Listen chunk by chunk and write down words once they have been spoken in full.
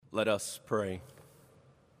Let us pray.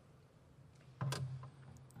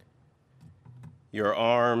 Your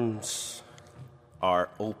arms are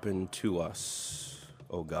open to us,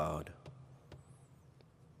 O God.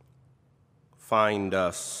 Find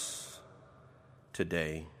us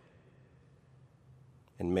today,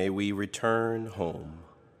 and may we return home.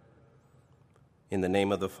 In the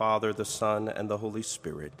name of the Father, the Son, and the Holy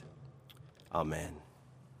Spirit. Amen.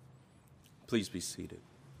 Please be seated.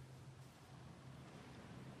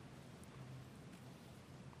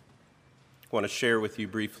 I want to share with you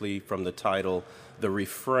briefly from the title, The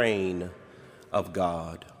Refrain of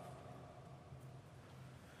God.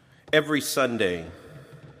 Every Sunday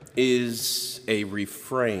is a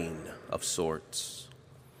refrain of sorts.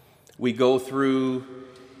 We go through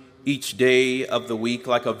each day of the week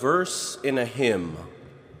like a verse in a hymn,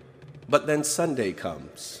 but then Sunday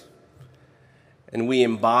comes, and we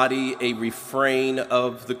embody a refrain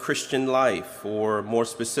of the Christian life, or more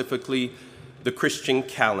specifically, the Christian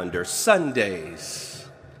calendar. Sundays.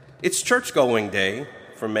 It's church-going day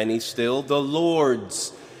for many still, the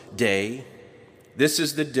Lord's Day. This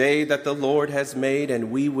is the day that the Lord has made,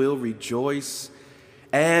 and we will rejoice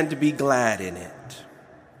and be glad in it.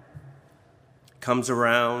 Comes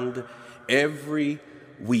around every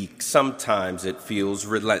week. Sometimes it feels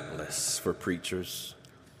relentless for preachers.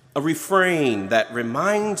 A refrain that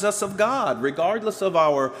reminds us of God, regardless of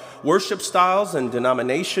our worship styles and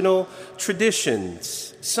denominational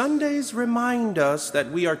traditions. Sundays remind us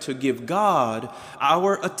that we are to give God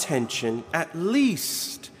our attention at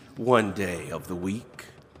least one day of the week.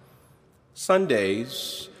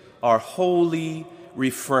 Sundays are holy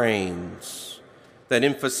refrains that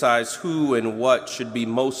emphasize who and what should be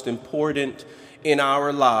most important in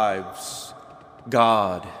our lives,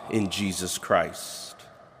 God in Jesus Christ.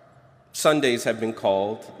 Sundays have been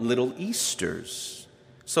called Little Easters.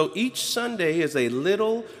 So each Sunday is a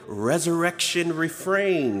little resurrection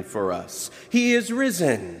refrain for us. He is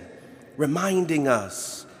risen, reminding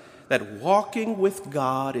us that walking with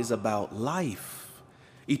God is about life,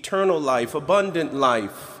 eternal life, abundant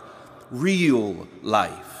life, real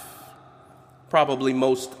life. Probably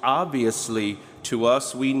most obviously to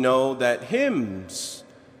us, we know that hymns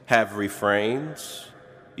have refrains.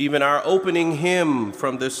 Even our opening hymn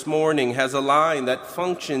from this morning has a line that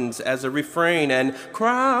functions as a refrain, and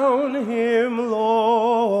crown him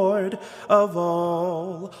Lord of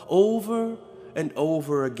all, over and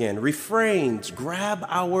over again. Refrains grab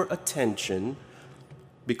our attention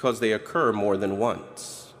because they occur more than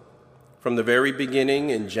once. From the very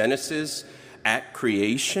beginning in Genesis, at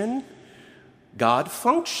creation, God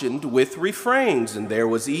functioned with refrains, and there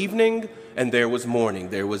was evening and there was morning.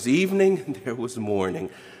 There was evening and there was morning.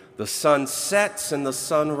 The sun sets and the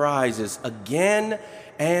sun rises again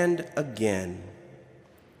and again.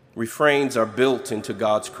 Refrains are built into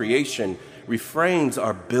God's creation. Refrains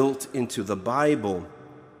are built into the Bible.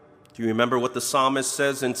 Do you remember what the psalmist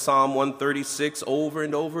says in Psalm 136 over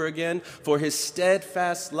and over again? For his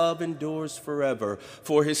steadfast love endures forever.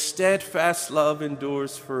 For his steadfast love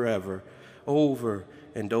endures forever. Over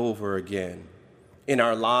and over again. In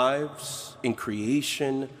our lives, in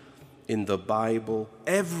creation, in the Bible,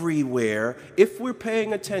 everywhere, if we're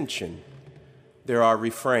paying attention, there are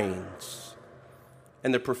refrains.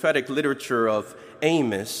 And the prophetic literature of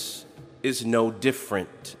Amos is no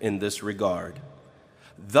different in this regard.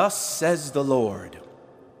 Thus says the Lord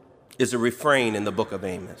is a refrain in the book of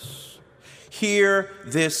Amos. Hear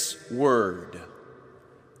this word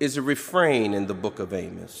is a refrain in the book of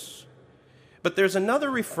Amos. But there's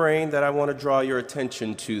another refrain that I want to draw your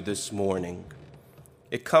attention to this morning.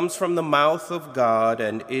 It comes from the mouth of God,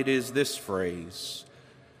 and it is this phrase,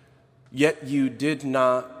 "Yet you did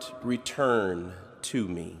not return to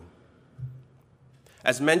me."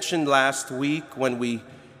 As mentioned last week when we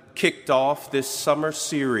kicked off this summer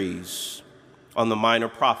series on the minor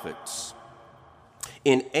prophets,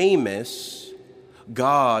 in Amos,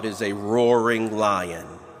 God is a roaring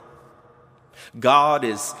lion. God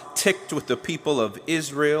is ticked with the people of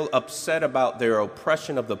Israel, upset about their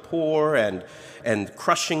oppression of the poor and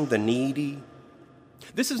crushing the needy.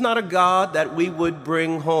 This is not a God that we would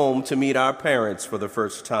bring home to meet our parents for the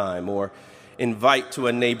first time or invite to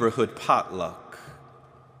a neighborhood potluck.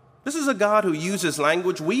 This is a God who uses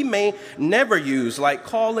language we may never use, like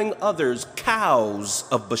calling others cows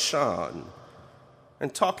of Bashan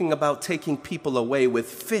and talking about taking people away with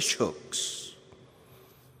fish hooks.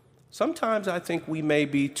 Sometimes I think we may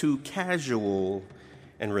be too casual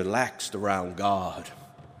and relaxed around God,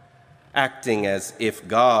 acting as if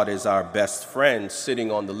God is our best friend, sitting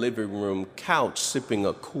on the living room couch, sipping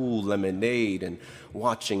a cool lemonade and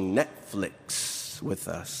watching Netflix with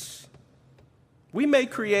us. We may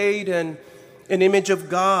create an image of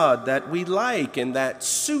God that we like and that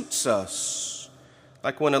suits us.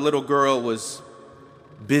 Like when a little girl was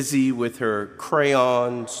busy with her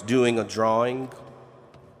crayons doing a drawing.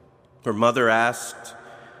 Her mother asked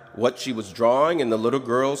what she was drawing, and the little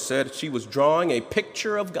girl said she was drawing a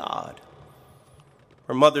picture of God.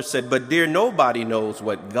 Her mother said, "But dear, nobody knows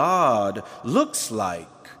what God looks like."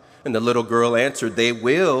 And the little girl answered, "They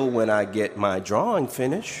will when I get my drawing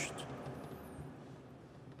finished."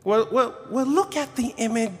 Well, look at the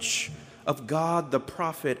image of God the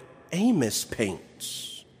prophet Amos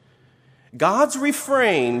paints. God's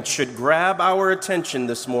refrain should grab our attention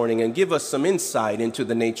this morning and give us some insight into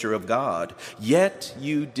the nature of God. Yet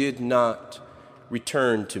you did not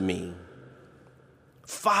return to me.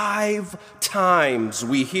 5 times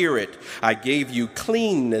we hear it. I gave you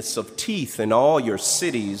cleanness of teeth in all your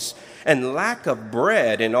cities and lack of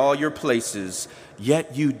bread in all your places,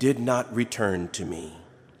 yet you did not return to me.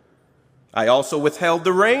 I also withheld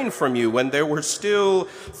the rain from you when there were still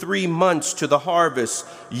 3 months to the harvest,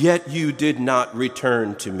 yet you did not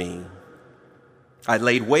return to me. I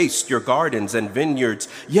laid waste your gardens and vineyards,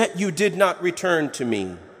 yet you did not return to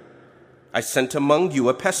me. I sent among you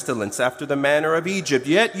a pestilence after the manner of Egypt,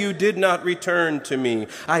 yet you did not return to me.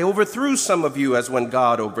 I overthrew some of you as when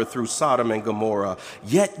God overthrew Sodom and Gomorrah,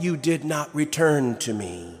 yet you did not return to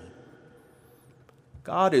me.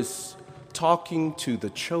 God is talking to the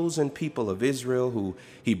chosen people of Israel who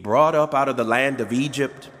he brought up out of the land of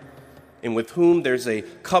Egypt and with whom there's a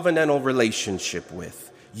covenantal relationship with.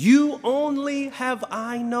 You only have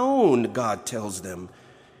I known, God tells them.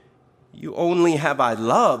 You only have I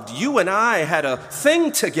loved. You and I had a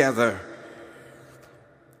thing together.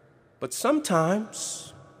 But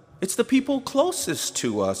sometimes it's the people closest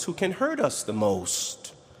to us who can hurt us the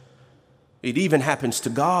most. It even happens to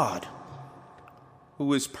God,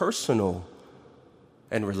 who is personal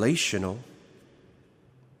and relational.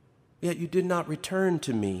 Yet you did not return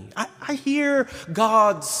to me. I hear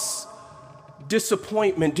God's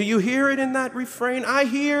disappointment. Do you hear it in that refrain? I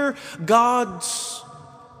hear God's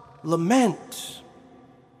lament.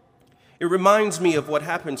 It reminds me of what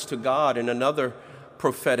happens to God in another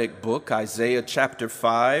prophetic book, Isaiah chapter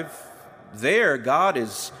 5. There, God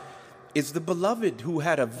is the beloved who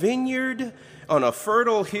had a vineyard on a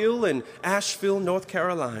fertile hill in Asheville, North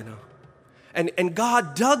Carolina. And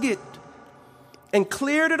God dug it and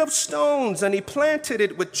cleared it of stones, and he planted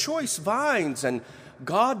it with choice vines, and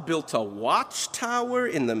God built a watchtower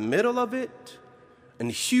in the middle of it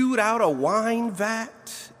and hewed out a wine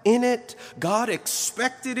vat in it. God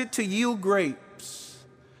expected it to yield grapes,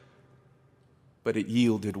 but it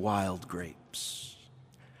yielded wild grapes.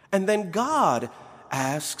 And then God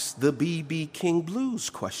asks the B.B. King Blues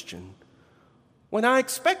question. When I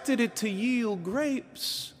expected it to yield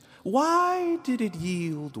grapes, why did it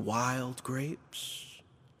yield wild grapes?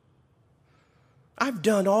 I've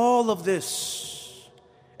done all of this,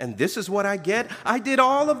 and this is what I get. I did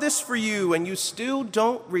all of this for you, and you still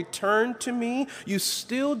don't return to me. You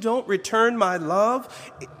still don't return my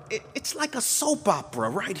love. It's like a soap opera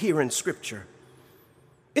right here in Scripture.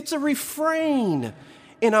 It's a refrain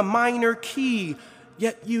in a minor key,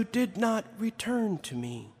 yet you did not return to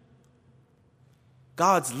me.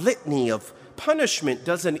 God's litany of punishment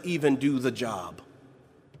doesn't even do the job,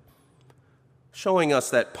 showing us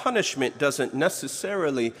that punishment doesn't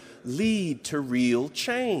necessarily lead to real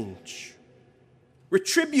change.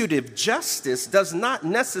 Retributive justice does not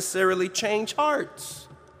necessarily change hearts.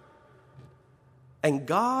 And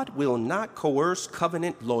God will not coerce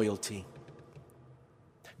covenant loyalty.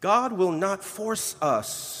 God will not force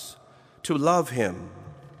us to love him.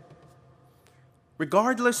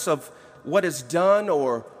 Regardless of what is done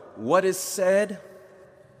or what is said,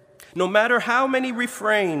 no matter how many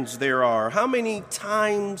refrains there are, how many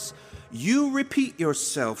times you repeat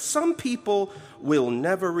yourself, some people will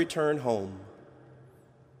never return home.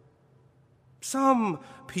 Some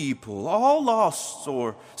people, all lost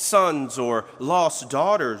or sons or lost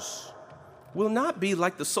daughters, will not be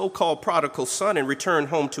like the so-called prodigal son and return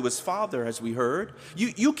home to his father, as we heard.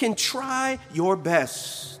 You can try your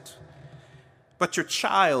best, but your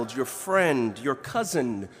child, your friend, your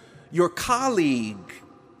cousin, your colleague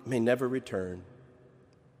may never return.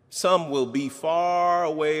 Some will be far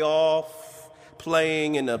away off,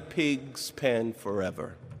 playing in a pig's pen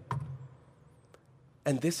forever.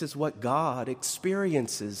 And this is what God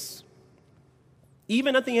experiences.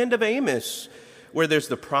 Even at the end of Amos, where there's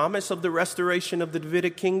the promise of the restoration of the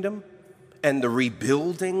Davidic kingdom and the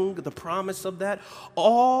rebuilding, the promise of that,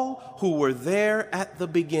 all who were there at the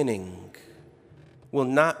beginning will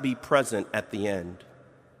not be present at the end.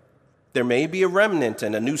 There may be a remnant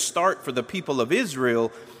and a new start for the people of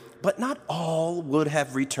Israel, but not all would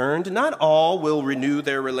have returned. Not all will renew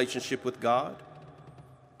their relationship with God.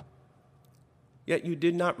 Yet you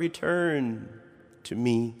did not return to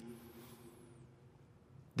me.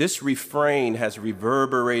 This refrain has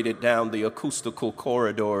reverberated down the acoustical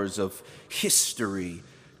corridors of history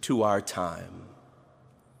to our time.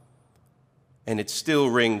 And it still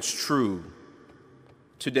rings true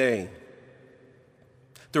today.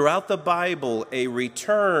 Throughout the Bible, a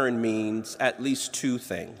return means at least two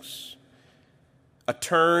things: a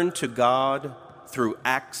turn to God through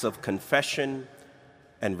acts of confession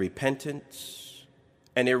and repentance,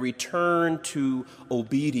 and a return to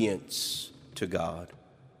obedience to God.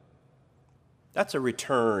 That's a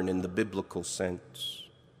return in the biblical sense.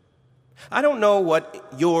 I don't know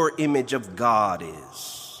what your image of God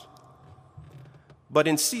is, but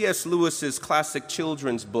in C.S. Lewis's classic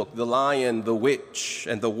children's book, The Lion, the Witch,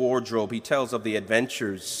 and the Wardrobe, he tells of the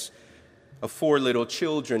adventures of four little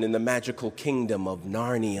children in the magical kingdom of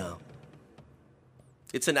Narnia.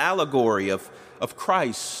 It's an allegory of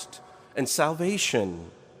Christ and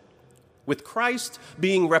salvation, with Christ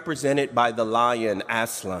being represented by the lion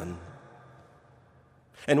Aslan.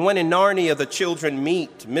 And when in Narnia the children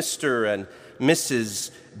meet Mr. and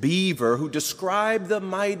Mrs. Beaver, who describe the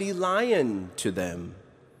mighty lion to them.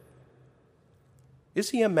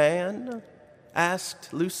 "Is he a man?"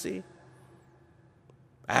 asked Lucy.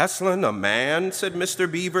 "Aslan, a man?" said Mr.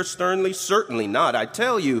 Beaver sternly. "Certainly not. I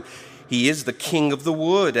tell you, he is the king of the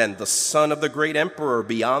wood and the son of the great emperor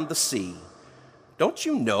beyond the sea. Don't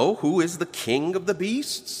you know who is the king of the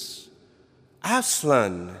beasts?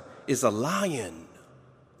 Aslan is a lion,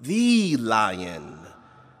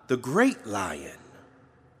 the great lion."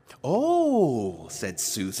 "Oh," said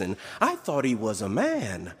Susan, "I thought he was a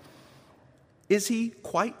man. Is he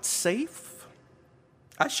quite safe?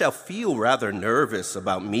 I shall feel rather nervous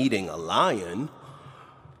about meeting a lion."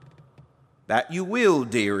 "That you will,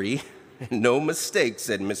 dearie. No mistake,"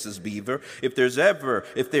 said Mrs. Beaver. If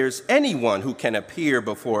there's anyone who can appear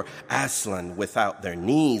before Aslan without their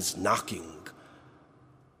knees knocking,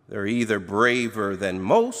 they're either braver than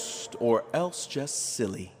most or else just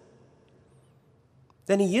silly."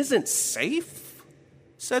 "Then he isn't safe?"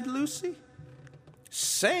 said Lucy.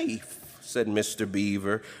 "Safe?" said Mr.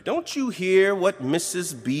 Beaver. "Don't you hear what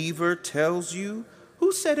Mrs. Beaver tells you?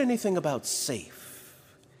 Who said anything about safe?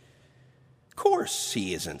 Of course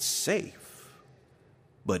he isn't safe,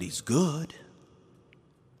 but he's good.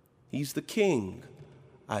 He's the king,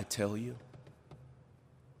 I tell you.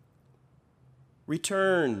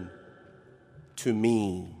 Return to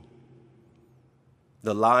me."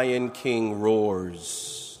 The Lion King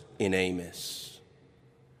roars in Amos.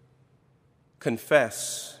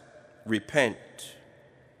 Confess, repent,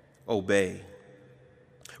 obey.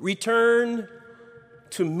 Return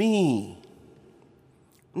to me,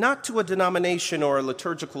 not to a denomination or a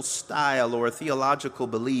liturgical style or a theological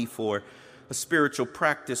belief or a spiritual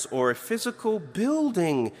practice or a physical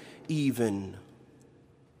building even,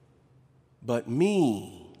 but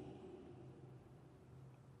me.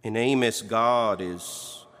 In Amos, God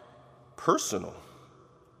is personal.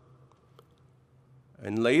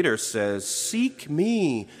 And later says, "Seek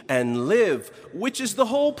me and live," which is the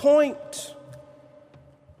whole point.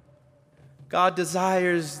 God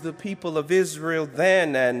desires the people of Israel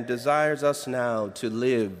then and desires us now to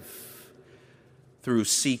live through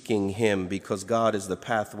seeking him, because God is the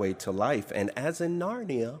pathway to life. And as in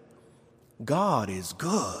Narnia, God is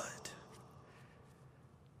good.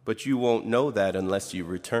 But you won't know that unless you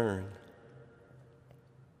return.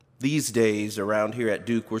 These days around here at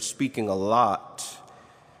Duke, we're speaking a lot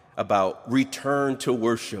about return to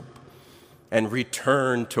worship and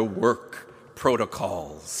return to work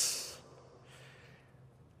protocols.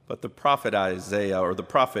 But the prophet Isaiah, or the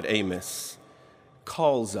prophet Amos,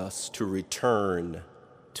 calls us to return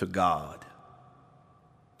to God.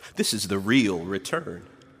 This is the real return.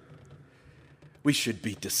 We should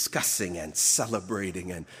be discussing and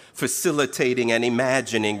celebrating and facilitating and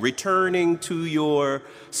imagining returning to your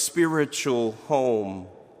spiritual home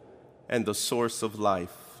and the source of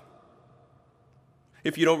life.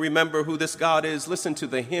 If you don't remember who this God is, listen to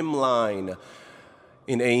the hymn line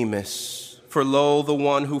in Amos. "For lo, the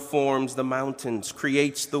one who forms the mountains,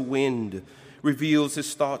 creates the wind, reveals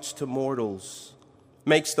his thoughts to mortals,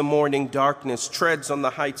 makes the morning darkness, treads on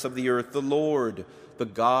the heights of the earth. The Lord, the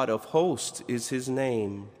God of hosts, is his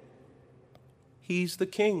name." He's the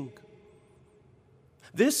King.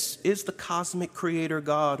 This is the cosmic creator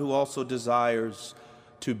God who also desires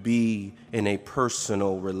to be in a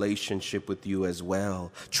personal relationship with you as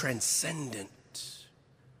well. Transcendent,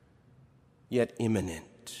 yet immanent.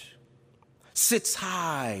 sits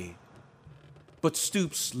high, but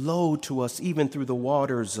stoops low to us even through the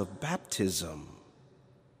waters of baptism.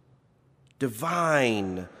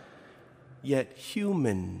 Divine, yet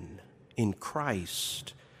human in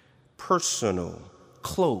Christ, personal,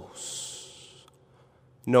 close,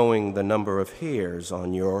 knowing the number of hairs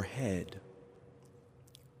on your head.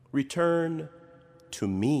 Return to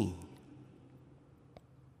me.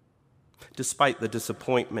 Despite the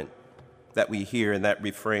disappointment that we hear in that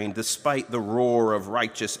refrain, despite the roar of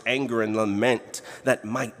righteous anger and lament that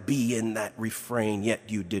might be in that refrain, yet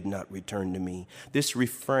you did not return to me. This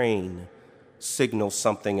refrain signals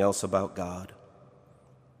something else about God.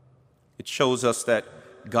 It shows us that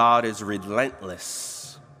God is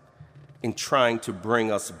relentless in trying to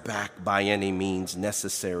bring us back by any means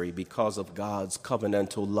necessary because of God's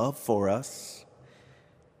covenantal love for us.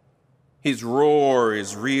 His roar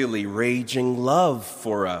is really raging love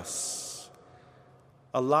for us.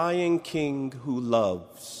 A lion king who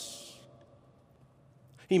loves.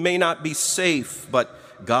 He may not be safe,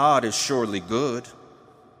 but God is surely good.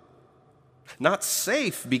 Not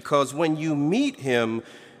safe because when you meet him,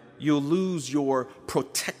 you'll lose your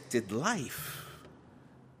protected life.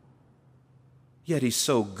 Yet he's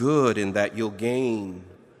so good in that you'll gain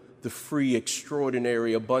the free,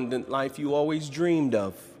 extraordinary, abundant life you always dreamed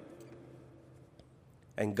of.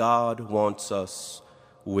 And God wants us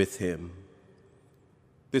with him.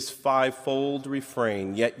 This fivefold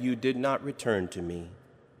refrain, yet you did not return to me,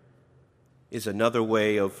 is another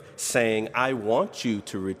way of saying, I want you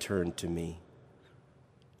to return to me.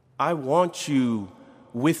 I want you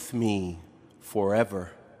with me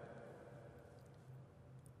forever.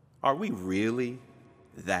 Are we really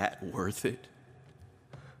that worth it?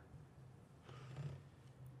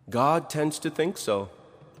 God tends to think so,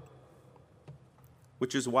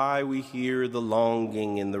 which is why we hear the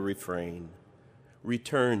longing in the refrain.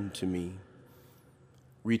 Return to me,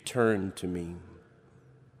 return to me,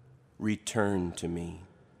 return to me.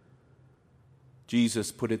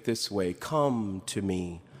 Jesus put it this way, come to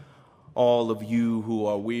me, all of you who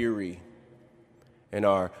are weary and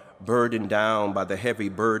are burdened down by the heavy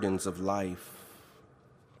burdens of life,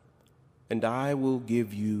 and I will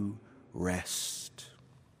give you rest.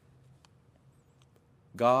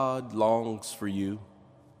 God longs for you.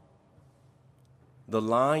 The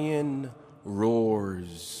lion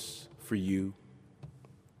roars for you.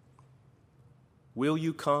 Will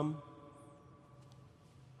you come?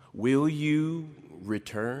 Will you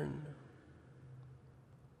return?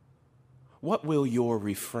 What will your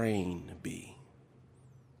refrain be?